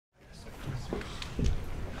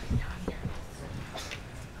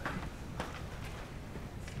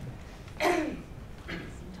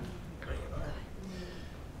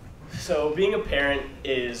So being a parent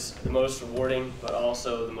is the most rewarding, but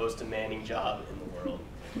also the most demanding job in the world.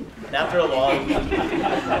 And after a long,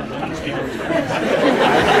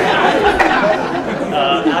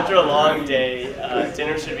 after a long day,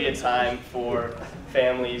 dinner should be a time for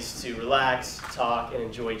families to relax, talk, and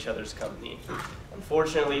enjoy each other's company.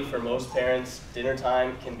 Unfortunately, for most parents, dinner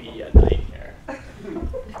time can be a nightmare.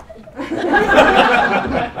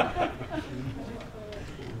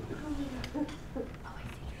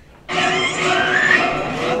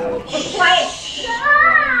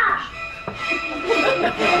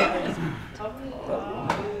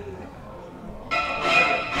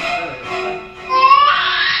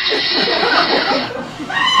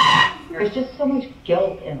 There's just so much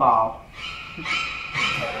guilt involved.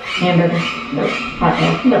 Hamburger, no. Hot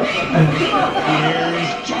dog, no.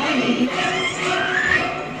 Here's Johnny.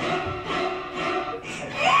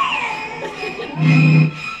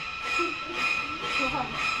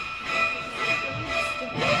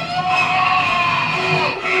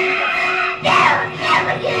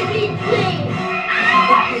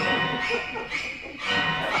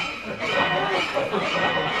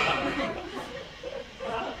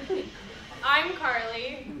 I'm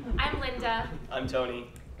Carly. I'm Linda. I'm Tony.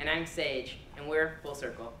 And I'm Sage, and we're Full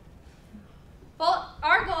Circle.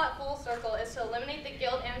 Our goal at Full Circle is to eliminate the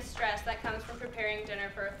guilt and stress that comes from preparing dinner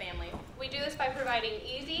for a family. We do this by providing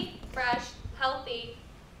easy, fresh, healthy,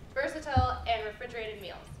 versatile, and refrigerated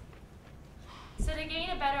meals. So to gain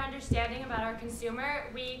a better understanding about our consumer,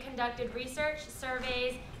 we conducted research,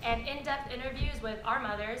 surveys, and in-depth interviews with our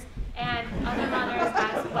mothers and other mothers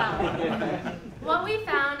as well. What we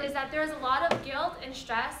found is that there's a lot of guilt and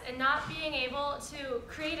stress in not being able to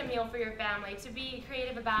create a meal for your family, to be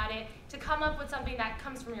creative about it, to come up with something that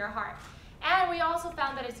comes from your heart. And we also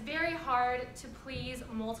found that it's very hard to please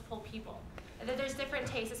multiple people. That there's different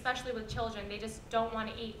tastes, especially with children. They just don't want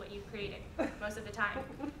to eat what you've created most of the time.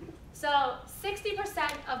 So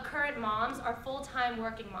 60% of current moms are full-time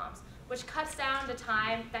working moms, which cuts down the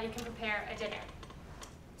time that you can prepare a dinner.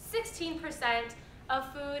 16%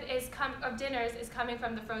 of dinners is coming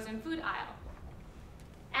from the frozen food aisle.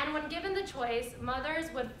 And when given the choice, mothers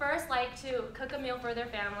would first like to cook a meal for their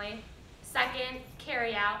family, second,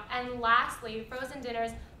 carry out, and lastly, frozen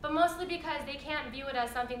dinners, but mostly because they can't view it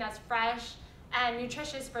as something that's fresh and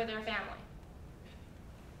nutritious for their family.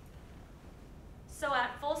 So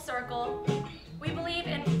at Full Circle, we believe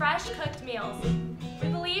in fresh cooked meals. We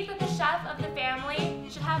believe that the chef of the family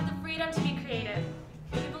should have the freedom to be creative.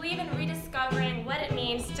 We believe in rediscovering what it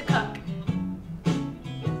means to cook.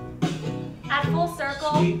 At Full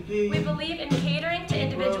Circle, we believe in catering to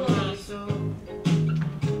individual needs.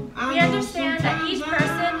 We understand that each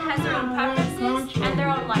person has their own preferences and their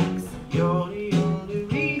own likes.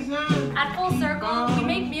 At Full Circle, we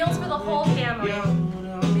make meals for the whole family.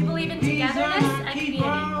 We believe in togetherness and community.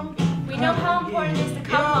 We know how important it is to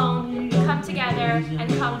come home, come together,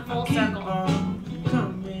 and come full circle.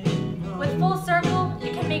 With Full Circle,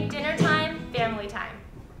 you can make dinner time family time.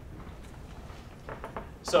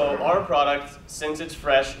 So our product, since it's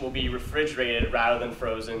fresh, will be refrigerated rather than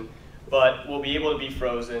frozen, but will be able to be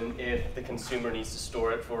frozen if the consumer needs to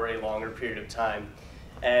store it for a longer period of time.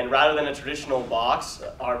 And rather than a traditional box,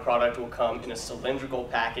 our product will come in a cylindrical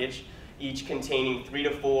package, each containing 3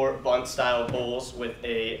 to 4 bunt-style bowls with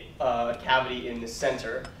a cavity in the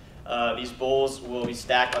center. These bowls will be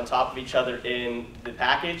stacked on top of each other in the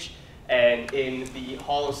package, and in the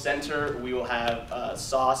hollow center, we will have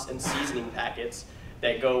sauce and seasoning packets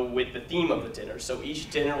that go with the theme of the dinner. So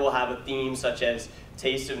each dinner will have a theme such as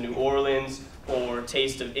Taste of New Orleans or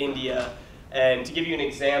Taste of India. And to give you an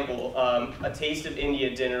example, a Taste of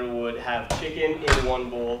India dinner would have chicken in one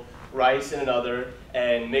bowl, rice in another,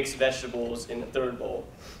 and mixed vegetables in the third bowl.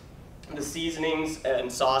 The seasonings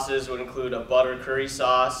and sauces would include a butter curry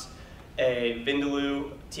sauce, a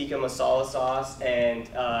vindaloo tikka masala sauce, and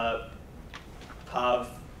pav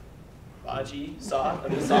bhaji sauce,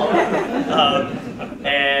 masala.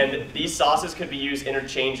 And these sauces could be used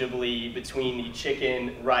interchangeably between the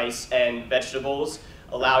chicken, rice, and vegetables,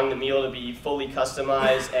 allowing the meal to be fully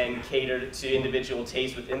customized and catered to individual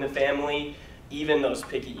tastes within the family, even those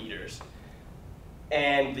picky eaters.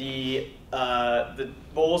 And the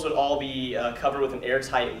bowls would all be covered with an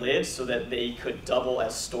airtight lid so that they could double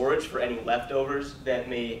as storage for any leftovers that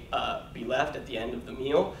may be left at the end of the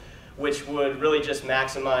meal, which would really just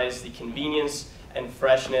maximize the convenience and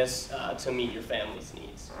freshness to meet your family's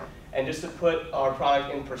needs. And just to put our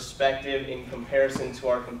product in perspective in comparison to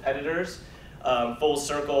our competitors, Full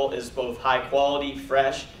Circle is both high quality,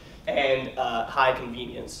 fresh, and high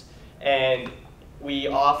convenience. And we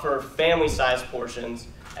offer family-sized portions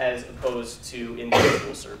as opposed to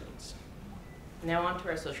individual servings. Now on to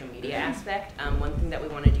our social media aspect. One thing that we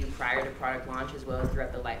want to do prior to product launch as well as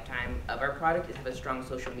throughout the lifetime of our product is have a strong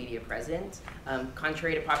social media presence.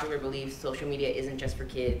 Contrary to popular beliefs, social media isn't just for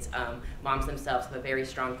kids. Moms themselves have a very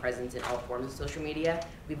strong presence in all forms of social media.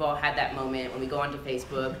 We've all had that moment when we go onto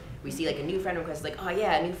Facebook, we see like a new friend request, like, oh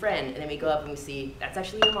yeah, a new friend, and then we go up and we see, that's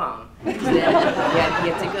actually your mom. So then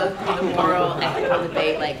you have to go through the moral ethical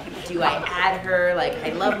debate, like, do I add her? Like,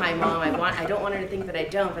 I love my mom, I don't want her to think that I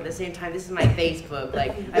don't, but at the same time, this is my Facebook.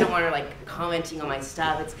 Like, I don't want her like commenting on my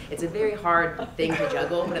stuff. It's a very hard thing to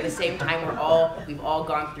juggle, but at the same time, we've all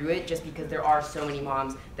gone through it just because there are so many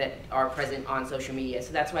moms that are present on social media.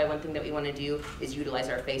 So that's why one thing that we want to do is utilize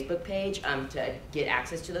our Facebook page to get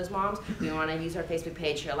access to those moms. We want to use our Facebook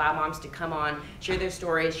page to allow moms to come on, share their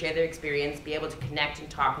stories, share their experience, be able to connect and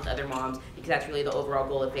talk with other moms, because that's really the overall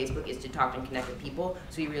goal of Facebook, is to talk and connect with people.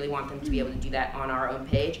 So we really want them to be able to do that on our own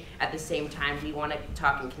page. At the same time, we want to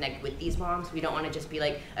talk and connect with these moms. We don't want to just be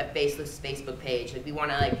like a faceless Facebook page. Like, we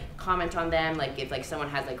want to like comment on them, like if like someone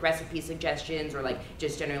has like recipe suggestions or like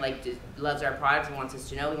just generally like just loves our products and wants us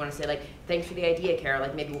to know, we want to say like, thanks for the idea, Carol,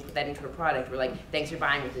 like maybe we'll put that into a product, or like, thanks for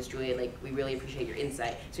buying with us, Julia, like we really appreciate your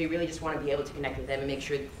insight. So we really just want to be able to connect with them and make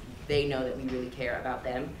sure they know that we really care about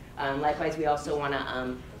them. Likewise, we also want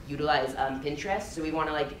to utilize Pinterest. So we want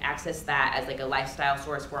to like access that as like a lifestyle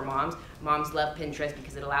source for moms. Moms love Pinterest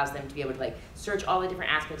because it allows them to be able to like search all the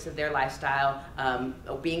different aspects of their lifestyle.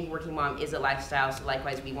 Being a working mom is a lifestyle, so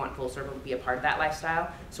likewise we want Full Circle to be a part of that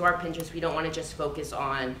lifestyle. So our Pinterest, we don't want to just focus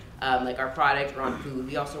on like our product or on food.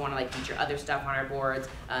 We also want to like feature other stuff on our boards,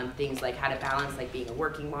 things like how to balance like being a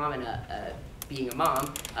working mom and being a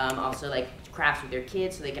mom. Also like crafts with their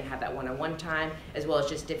kids so they can have that one-on-one time, as well as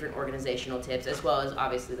just different organizational tips, as well as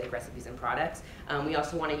obviously like recipes and products. We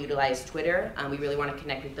also want to utilize Twitter. We really want to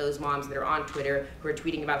connect with those moms that are on Twitter who are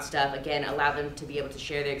tweeting about stuff. Again, allow them to be able to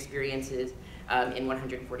share their experiences in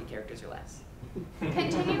 140 characters or less.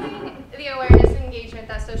 Continuing the awareness and engagement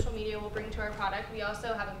that social media will bring to our product, we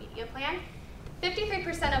also have a media plan.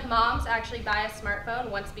 53% of moms actually buy a smartphone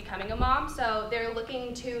once becoming a mom, so they're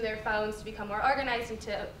looking to their phones to become more organized and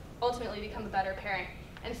to ultimately become a better parent.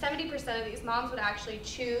 And 70% of these moms would actually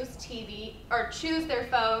choose TV, or choose their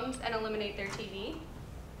phones and eliminate their TV.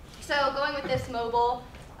 So going with this mobile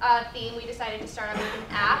theme, we decided to start out with an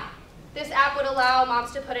app. This app would allow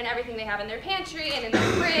moms to put in everything they have in their pantry and in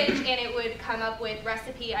their fridge, and it would come up with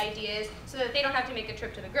recipe ideas so that they don't have to make a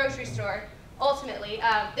trip to the grocery store. Ultimately,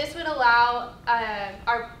 this would allow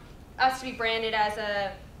us to be branded as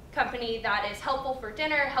a company that is helpful for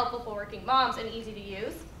dinner, helpful for working moms, and easy to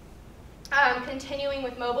use. Continuing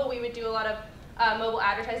with mobile, we would do a lot of mobile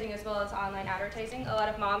advertising as well as online advertising. A lot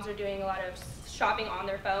of moms are doing a lot of shopping on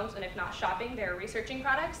their phones, and if not shopping, they're researching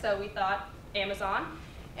products, so we thought Amazon.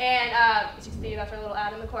 And as you can see, that's our little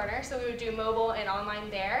ad in the corner. So we would do mobile and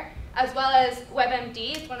online there, as well as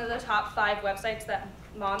WebMD. It's one of the top 5 websites that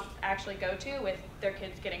moms actually go to with their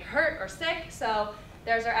kids getting hurt or sick. So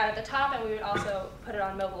there's our ad at the top, and we would also put it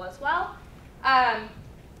on mobile as well.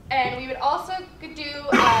 And we would also do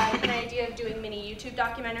an idea of doing mini YouTube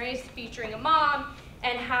documentaries featuring a mom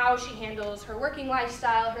and how she handles her working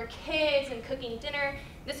lifestyle, her kids, and cooking dinner.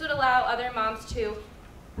 This would allow other moms to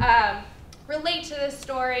relate to this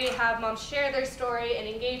story, have moms share their story, and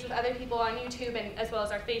engage with other people on YouTube, and as well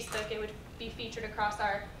as our Facebook. It would be featured across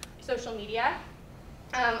our social media.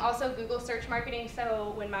 Also Google search marketing,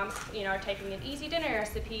 so when moms are typing in easy dinner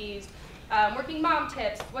recipes, working mom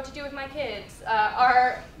tips, what to do with my kids,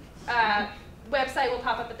 our website will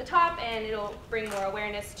pop up at the top, and it'll bring more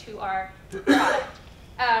awareness to our product.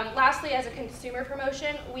 Lastly, as a consumer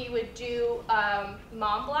promotion, we would do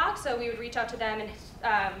mom blogs, so we would reach out to them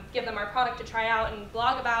and give them our product to try out and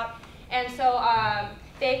blog about, and so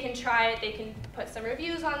they can try it, they can put some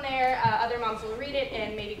reviews on there, other moms will read it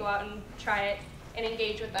and maybe go out and try it and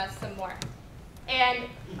engage with us some more. And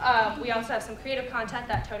we also have some creative content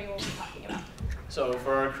that Tony will be talking about. So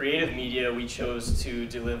for our creative media, we chose to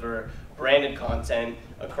deliver branded content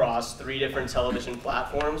across 3 different television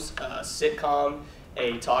platforms, a sitcom,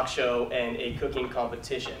 a talk show, and a cooking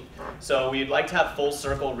competition. So we'd like to have Full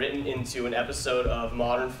Circle written into an episode of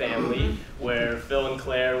Modern Family, where Phil and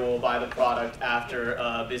Claire will buy the product after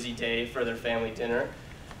a busy day for their family dinner.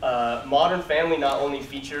 Modern Family not only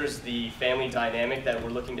features the family dynamic that we're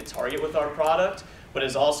looking to target with our product, but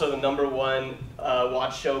is also the #1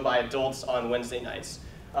 watch show by adults on Wednesday nights.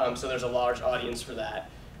 So there's a large audience for that.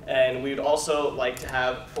 And we'd also like to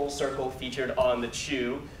have Full Circle featured on The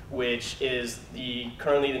Chew, which is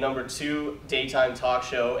currently the #2 daytime talk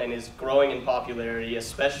show and is growing in popularity,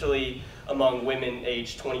 especially among women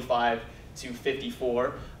aged 25 to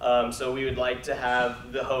 54. So we would like to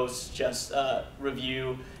have the hosts just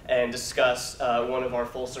review and discuss one of our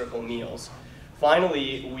Full Circle meals.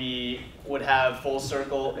 Finally, we would have Full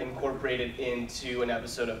Circle incorporated into an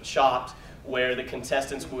episode of Chopped, where the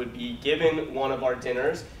contestants would be given one of our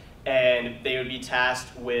dinners, and they would be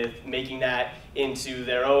tasked with making that into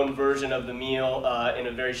their own version of the meal in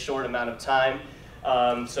a very short amount of time.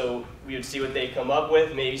 So we would see what they come up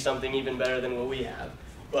with, maybe something even better than what we have.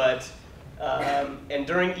 But, and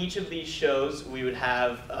during each of these shows, we would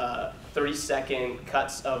have 30-second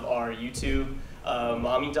cuts of our YouTube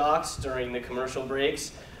mommy docs during the commercial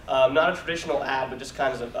breaks. Not a traditional ad, but just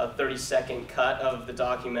kind of a 30-second cut of the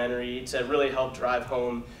documentary to really help drive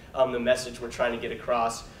home the message we're trying to get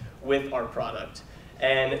across with our product.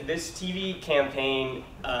 And this TV campaign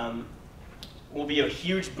will be a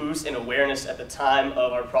huge boost in awareness at the time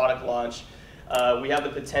of our product launch. We have the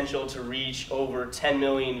potential to reach over 10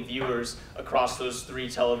 million viewers across those 3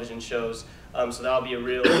 television shows. So that'll be a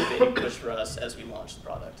real big push for us as we launch the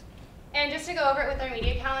product. And just to go over it with our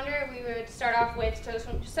media calendar, we would start off with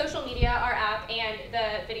social media, our app, and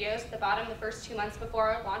the videos at the bottom the first 2 months before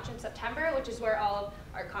our launch in September, which is where all of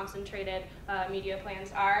our concentrated media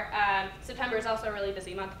plans are. September is also a really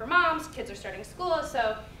busy month for moms. Kids are starting school,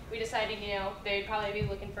 so we decided, they'd probably be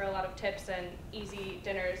looking for a lot of tips and easy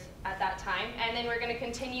dinners at that time. And then we're going to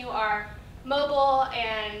continue our mobile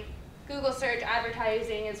and Google search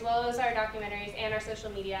advertising, as well as our documentaries and our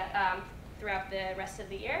social media throughout the rest of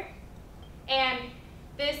the year. And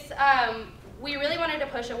this, we really wanted to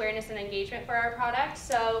push awareness and engagement for our product.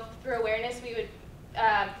 So through awareness, we would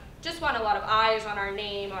just want a lot of eyes on our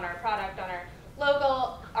name, on our product, on our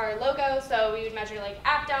logo. So we would measure like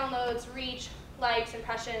app downloads, reach, likes,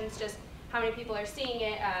 impressions, just how many people are seeing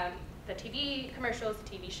it, the TV commercials,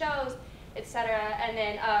 the TV shows, etc. And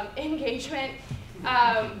then engagement.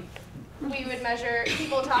 We would measure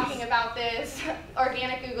people talking about this,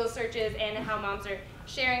 organic Google searches, and how moms are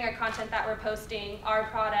sharing our content that we're posting, our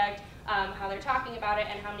product, how they're talking about it,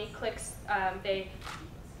 and how many clicks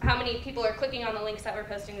how many people are clicking on the links that we're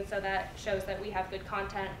posting, and so that shows that we have good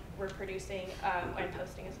content we're producing and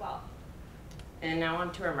posting as well. And now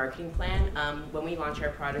on to our marketing plan. When we launch our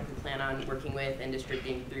product, we plan on working with and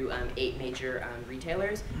distributing through 8 major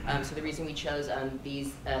retailers. So the reason we chose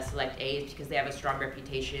these select 8 is because they have a strong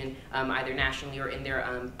reputation, either nationally or in their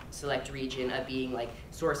select region, of being like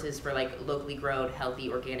sources for like locally grown, healthy,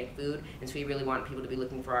 organic food. And so we really want people to be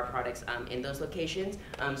looking for our products in those locations.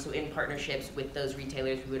 So in partnerships with those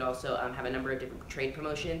retailers, we would also have a number of different trade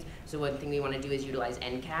promotions. So one thing we want to do is utilize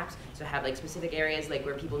end caps. So have like specific areas like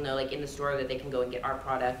where people know like in the store that they can go and get our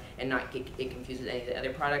product and not get it confused with any of the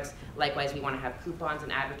other products. Likewise, we want to have coupons and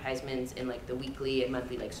advertisements in like the weekly and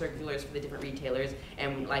monthly like circulars for the different retailers.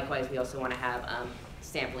 And likewise, we also want to have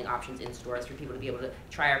sampling options in stores for people to be able to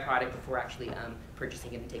try our product before actually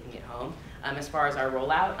purchasing it and taking it home. As far as our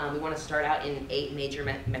rollout, we want to start out in 8 major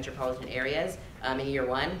metropolitan areas in year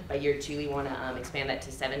 1. By year 2, we want to expand that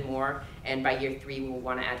to 7 more, and by year 3, we will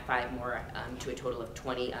want to add 5 more to a total of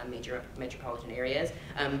 20 major metropolitan areas.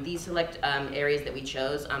 These select areas that we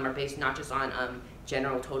chose are based not just on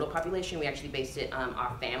general total population. We actually based it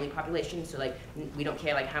off family population. So like we don't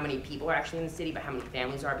care like how many people are actually in the city, but how many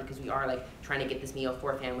families are, because we are like trying to get this meal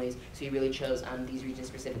for families. So we really chose these regions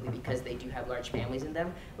specifically because they do have large families in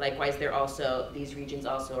them. Likewise, these regions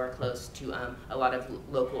also are close to a lot of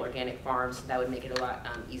local organic farms. So that would make it a lot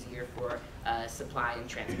easier for supply and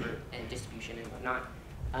transport and distribution and whatnot.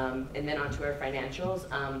 And then onto our financials.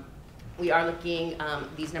 We are looking,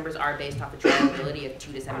 these numbers are based off a trialability of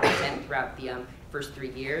 2 to 7% throughout the first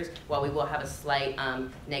 3 years. While we will have a slight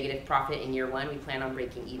negative profit in year 1, we plan on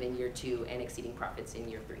breaking even year 2 and exceeding profits in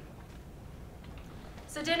year 3.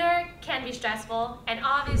 So dinner can be stressful, and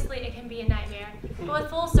obviously it can be a nightmare. But with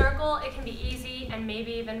Full Circle, it can be easy and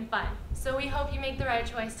maybe even fun. So we hope you make the right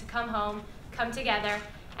choice to come home, come together,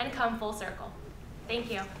 and come full circle.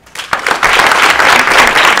 Thank you.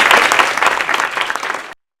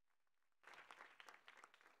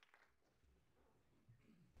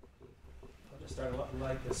 I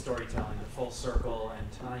like the storytelling, the full circle,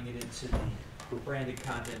 and tying it into the branded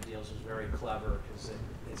content deals was very clever because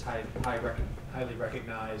it's highly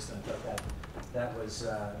recognized, and I thought that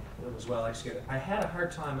was well executed. I had a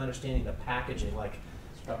hard time understanding the packaging, like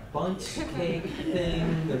a bundt cake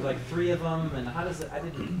thing. There's like 3 of them, and how does it?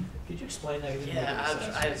 Could you explain that?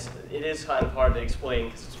 It is kind of hard to explain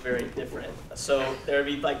because it's very different. So there would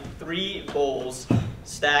be like 3 bowls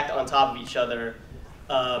stacked on top of each other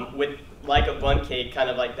with like a bundt cake,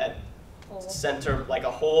 kind of like that center, like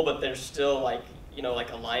a hole, but there's still like,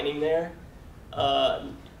 like a lining there.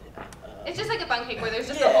 It's just like a bundt cake where there's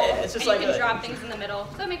just Yeah, a hole, it's just and like you can a- drop things in the middle,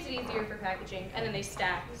 so it makes it easier for packaging, and then they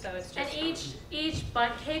stack, so it's And just... each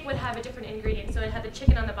bundt cake would have a different ingredient. So it had the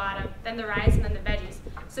chicken on the bottom, then the rice, and then the veggies.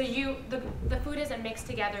 So the food isn't mixed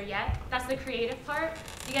together yet. That's the creative part.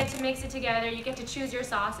 You get to mix it together. You get to choose your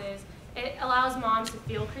sauces. It allows moms to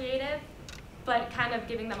feel creative, but kind of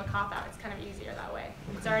giving them a cop out. It's kind of easier that way.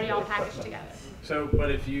 It's already all packaged together. So, but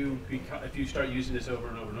if you start using this over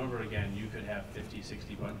and over and over again, you could have 50,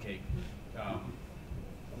 60 bundt cake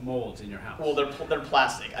molds in your house. Well, they're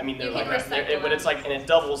plastic. I mean, they're You like, can recycle but it's them. like, and it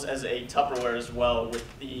doubles as a Tupperware as well with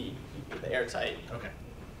the airtight Okay.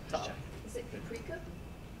 top. Is it paprika?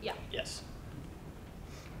 Yeah. Yes.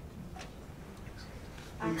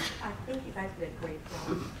 I think you guys did a great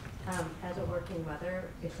job. As a working mother,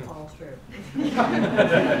 it's all true.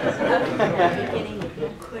 At the beginning,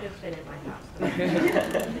 you could have been at my house.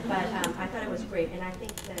 But I thought it was great, and I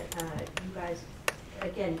think that you guys,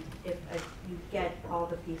 again, if you get all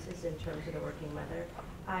the pieces in terms of the working mother,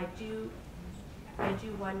 I do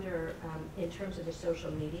wonder, in terms of the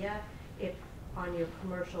social media, if on your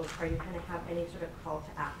commercials, are you kind of have any sort of call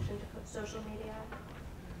to action to put social media?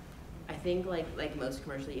 I think like most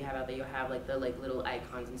commercials that you have out there, you'll have like the little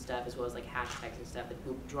icons and stuff, as well as like hashtags and stuff that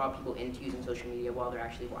will draw people into using social media while they're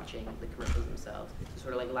actually watching the commercials themselves. So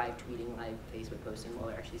sort of like live tweeting, live Facebook posting while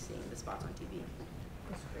they're actually seeing the spots on TV.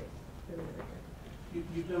 That's great. Really, really good.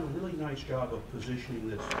 You've done a really nice job of positioning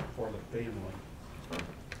this for the family.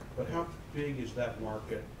 But how big is that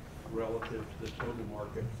market relative to the total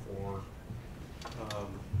market for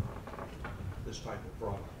this type of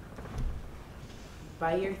product?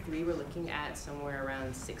 By year 3, we're looking at somewhere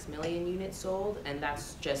around 6 million units sold, and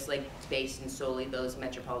that's just like based in solely those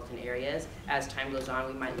metropolitan areas. As time goes on,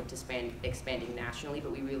 we might look to expanding nationally,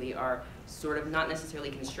 but we really are sort of not necessarily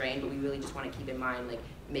constrained, but we really just want to keep in mind like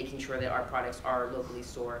making sure that our products are locally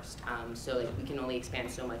sourced. So like we can only expand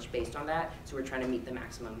so much based on that. So we're trying to meet the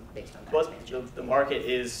maximum based on that But expansion. the market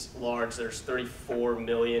is large. There's 34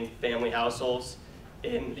 million family households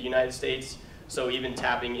in the United States. So even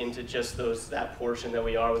tapping into just that portion that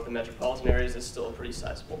we are with the metropolitan areas is still a pretty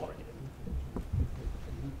sizable market.